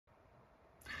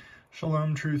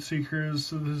Shalom, truth seekers.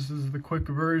 So this is the quick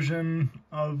version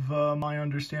of my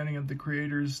understanding of the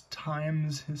Creator's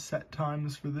times, his set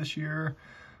times for this year.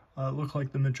 It looked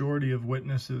like the majority of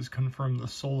witnesses confirmed the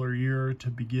solar year to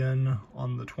begin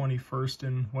on the 21st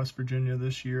in West Virginia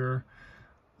this year.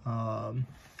 And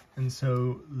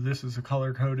so this is a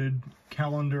color-coded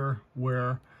calendar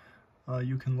where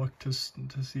you can look to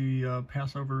see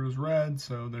Passover is red,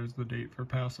 so there's the date for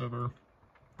Passover.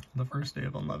 The first day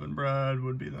of unleavened bread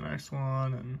would be the next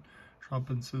one, and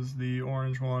trumpets is the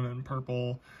orange one, and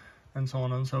purple, and so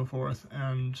on and so forth.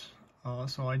 And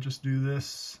so I just do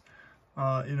this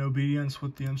in obedience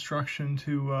with the instruction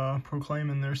to proclaim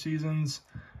in their seasons.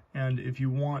 And if you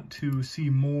want to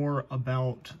see more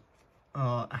about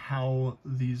how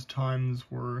these times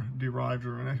were derived,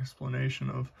 or an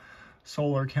explanation of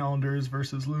solar calendars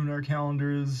versus lunar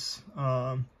calendars,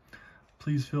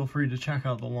 please feel free to check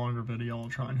out the longer video. I'll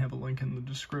try and have a link in the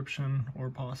description, or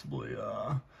possibly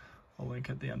a link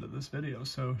at the end of this video.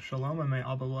 So shalom, and may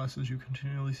Abba bless as you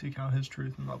continually seek out his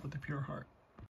truth and love with a pure heart.